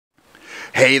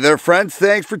Hey there friends,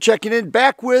 thanks for checking in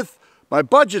back with my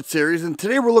budget series, and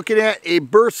today we're looking at a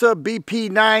Bersa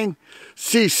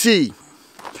BP9cc.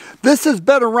 This has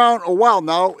been around a while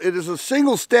now. It is a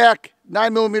single stack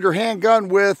 9mm handgun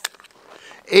with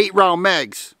 8-round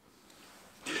mags.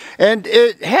 And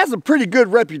it has a pretty good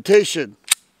reputation.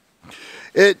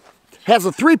 It has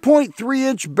a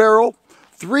 3.3-inch barrel,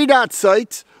 3-dot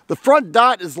sights. The front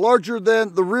dot is larger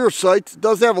than the rear sights. It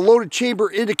does have a loaded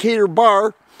chamber indicator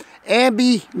bar,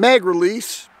 ambi mag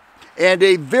release, and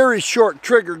a very short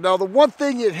trigger. Now the one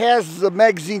thing it has is a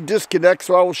magazine disconnect,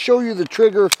 so I will show you the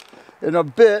trigger in a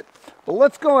bit. But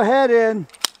let's go ahead and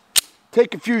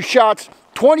take a few shots.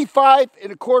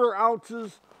 25¼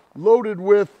 ounces loaded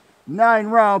with 9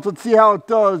 rounds. Let's see how it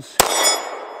does.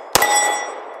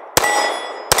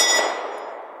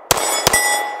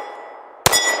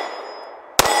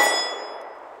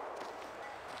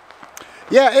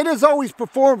 Yeah, it has always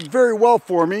performed very well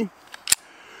for me.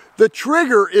 The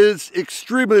trigger is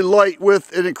extremely light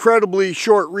with an incredibly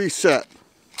short reset.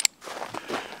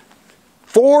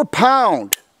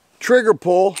 4-pound trigger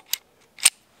pull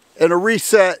and a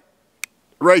reset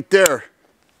right there.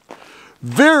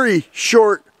 Very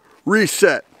short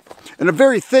reset and a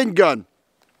very thin gun.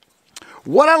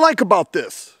 What I like about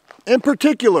this in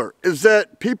particular is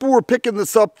that people were picking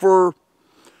this up for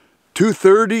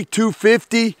 $230,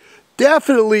 $250.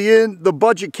 Definitely in the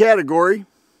budget category,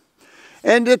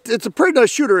 and it's a pretty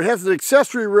nice shooter. It has an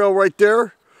accessory rail right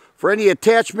there for any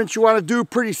attachments you want to do.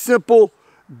 Pretty simple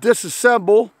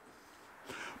disassemble.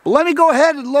 But let me go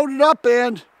ahead and load it up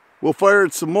and we'll fire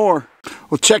it some more.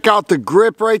 We'll check out the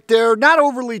grip right there. Not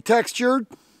overly textured,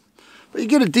 but you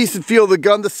get a decent feel of the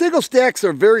gun. The single stacks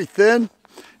are very thin,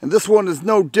 and this one is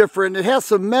no different. It has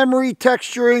some memory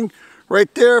texturing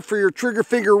right there for your trigger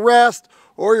finger rest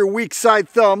or your weak side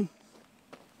thumb.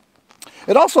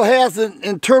 It also has an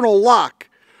internal lock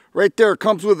right there. It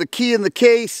comes with a key in the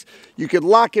case. You can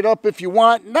lock it up if you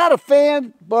want. Not a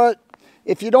fan, but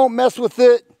if you don't mess with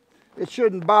it, it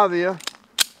shouldn't bother you.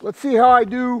 Let's see how I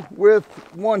do with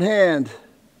one hand.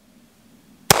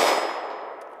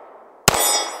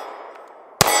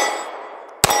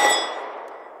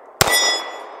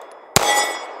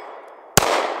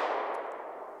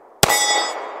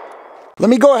 Let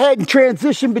me go ahead and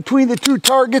transition between the two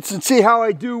targets and see how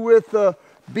I do with the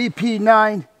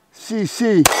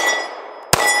BP9cc.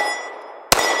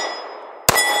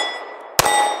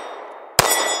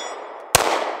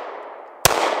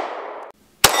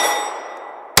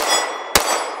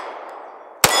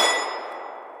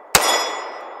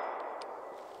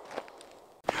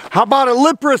 How about a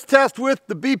lip wrist test with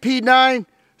the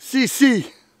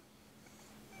BP9cc?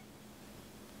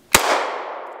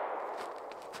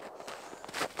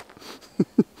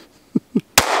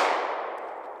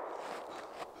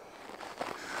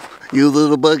 You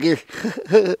little bugger.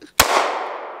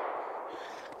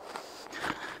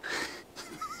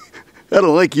 I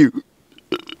don't like you.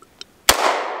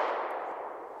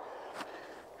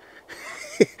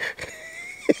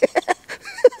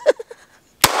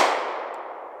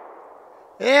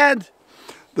 And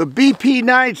the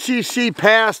BP9cc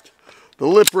passed the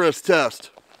lip wrist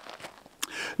test.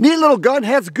 Neat little gun,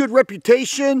 has a good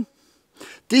reputation,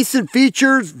 decent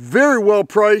features, very well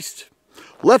priced.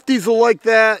 Lefties will like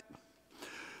that.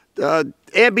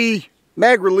 Ambi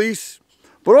mag release,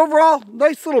 but overall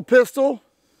nice little pistol.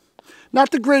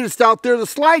 Not the greatest out there. The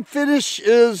slide finish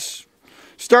is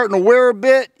starting to wear a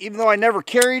bit, even though I never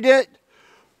carried it.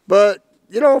 But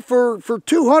you know, for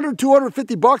 $200,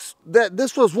 $250 that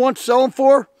this was once selling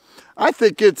for, I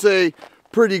think it's a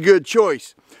pretty good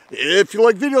choice. If you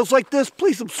like videos like this,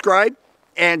 please subscribe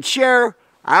and share.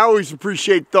 I always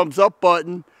appreciate thumbs up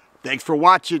button. Thanks for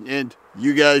watching, and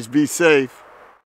you guys be safe.